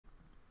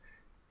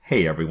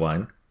Hey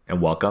everyone,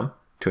 and welcome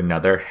to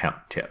another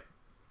hemp tip.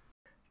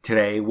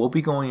 Today we'll be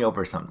going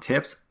over some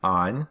tips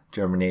on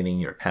germinating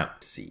your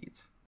hemp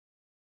seeds.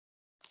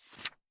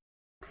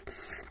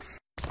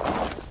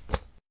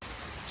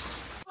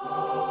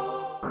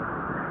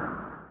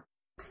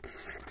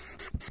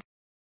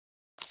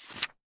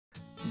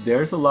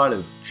 There's a lot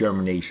of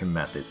germination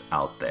methods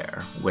out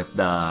there, with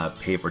the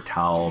paper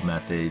towel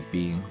method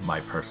being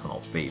my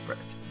personal favorite.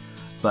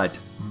 But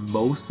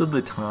most of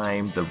the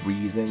time, the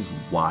reasons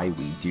why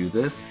we do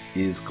this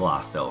is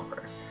glossed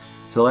over.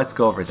 So let's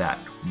go over that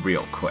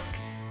real quick.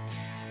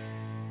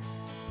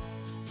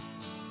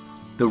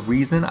 The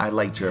reason I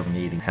like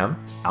germinating hemp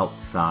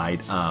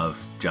outside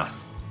of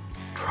just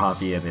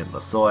dropping it in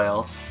the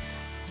soil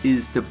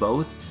is to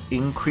both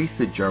increase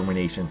the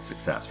germination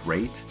success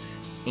rate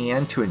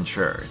and to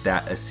ensure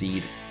that a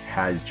seed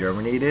has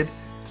germinated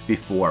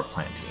before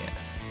planting it.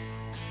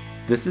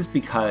 This is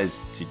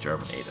because to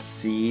germinate a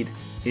seed,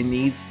 it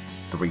needs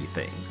three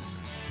things: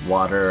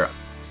 water,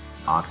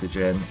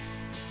 oxygen,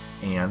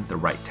 and the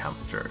right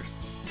temperatures.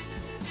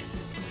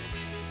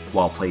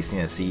 While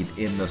placing a seed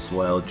in the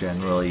soil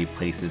generally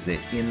places it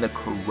in the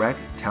correct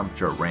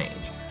temperature range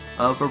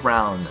of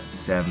around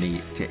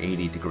 70 to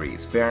 80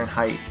 degrees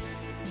Fahrenheit,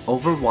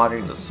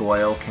 overwatering the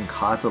soil can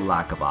cause a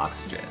lack of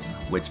oxygen,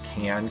 which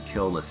can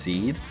kill the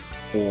seed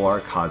or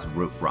cause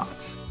root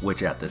rot,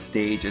 which at this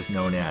stage is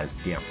known as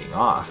damping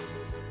off.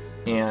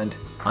 And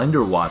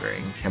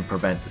underwatering can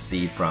prevent the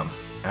seed from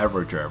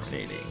ever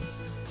germinating,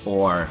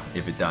 or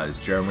if it does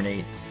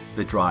germinate,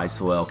 the dry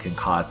soil can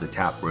cause the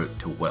taproot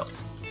to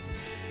wilt.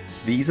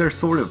 These are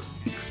sort of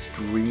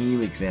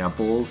extreme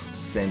examples,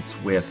 since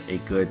with a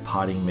good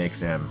potting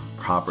mix and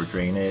proper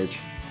drainage,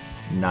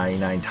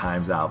 99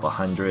 times out of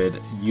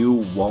 100,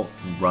 you won't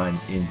run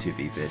into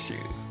these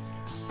issues.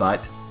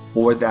 But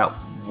for that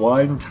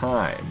one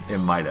time it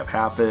might have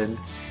happened,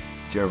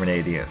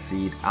 germinating a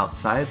seed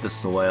outside the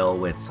soil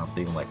with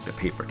something like the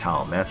paper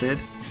towel method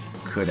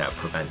could have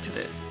prevented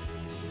it.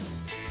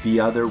 The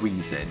other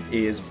reason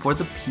is for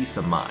the peace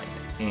of mind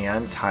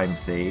and time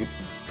saved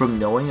from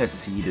knowing a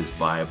seed is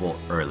viable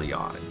early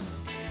on.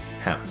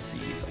 Hemp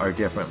seeds are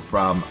different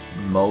from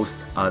most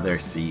other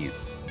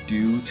seeds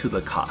due to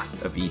the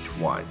cost of each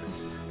one.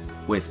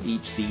 With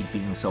each seed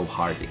being so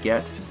hard to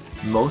get,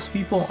 most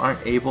people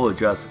aren't able to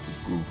just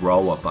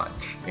grow a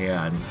bunch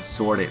and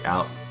sort it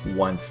out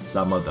once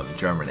some of them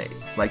germinate,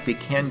 like they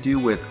can do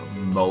with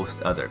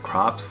most other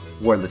crops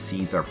where the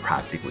seeds are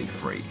practically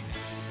free.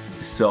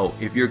 So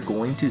if you're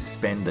going to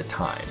spend the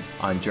time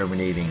on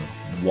germinating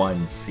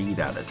one seed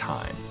at a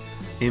time,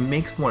 it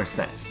makes more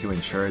sense to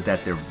ensure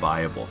that they're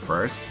viable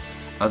first.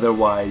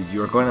 Otherwise,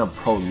 you're going to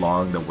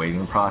prolong the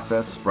waiting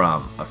process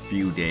from a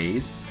few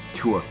days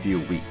to a few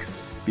weeks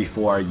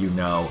before you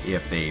know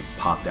if they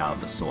popped out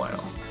of the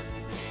soil.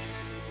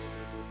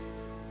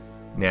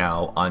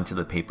 Now onto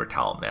the paper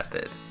towel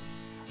method.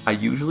 I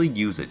usually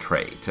use a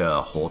tray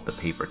to hold the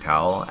paper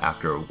towel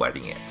after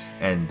wetting it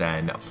and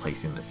then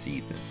placing the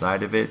seeds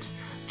inside of it,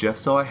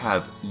 just so I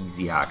have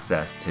easy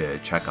access to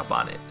check up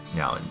on it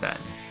now and then.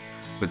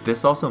 But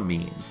this also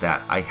means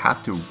that I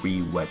have to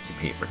re-wet the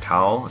paper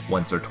towel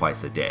once or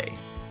twice a day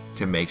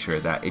to make sure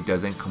that it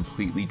doesn't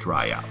completely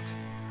dry out.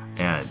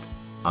 And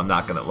I'm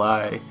not gonna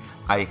lie,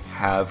 I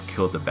have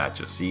killed a batch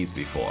of seeds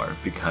before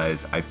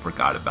because I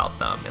forgot about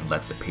them and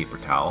let the paper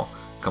towel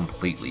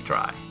completely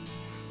dry.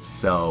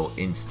 So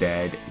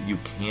instead, you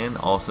can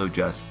also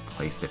just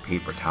place the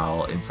paper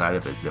towel inside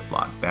of a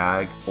Ziploc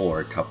bag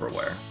or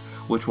Tupperware,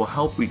 which will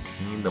help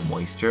retain the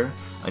moisture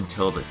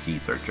until the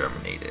seeds are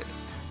germinated.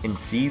 And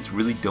seeds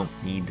really don't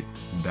need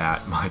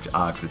that much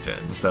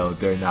oxygen, so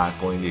they're not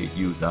going to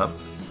use up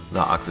the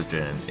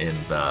oxygen in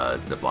the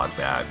Ziploc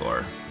bag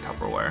or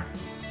Tupperware.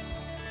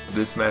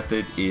 This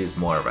method is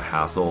more of a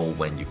hassle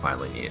when you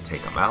finally need to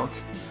take them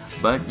out,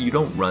 but you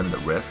don't run the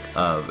risk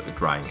of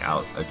drying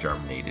out a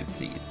germinated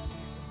seed.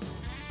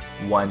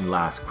 One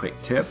last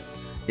quick tip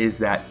is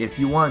that if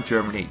you want to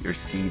germinate your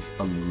seeds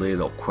a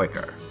little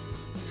quicker,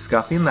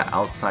 scuffing the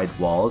outside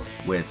walls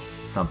with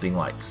something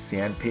like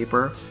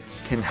sandpaper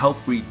can help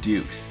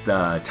reduce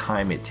the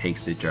time it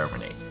takes to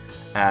germinate,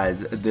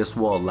 as this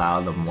will allow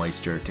the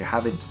moisture to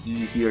have an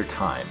easier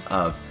time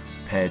of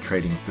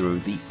penetrating through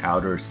the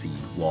outer seed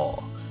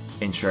wall,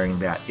 ensuring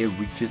that it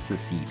reaches the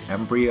seed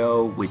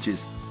embryo, which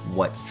is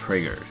what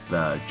triggers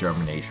the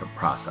germination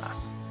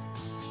process.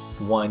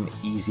 One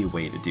easy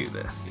way to do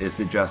this is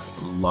to just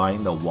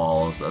line the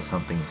walls of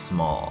something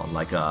small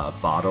like a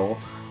bottle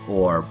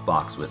or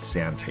box with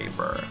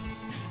sandpaper.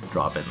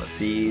 Drop in the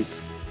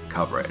seeds,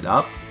 cover it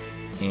up,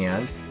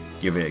 and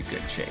give it a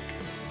good shake.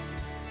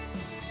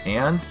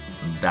 And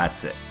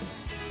that's it.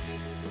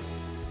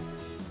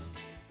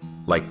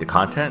 Like the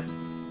content?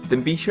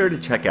 Then be sure to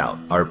check out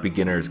our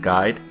beginner's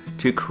guide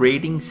to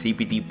creating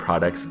CBD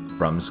products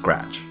from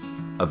scratch,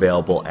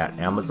 available at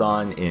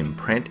Amazon in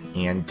print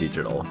and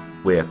digital,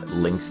 with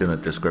links in the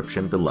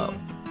description below.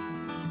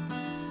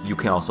 You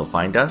can also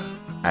find us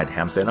at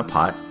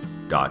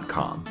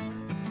hempinapot.com.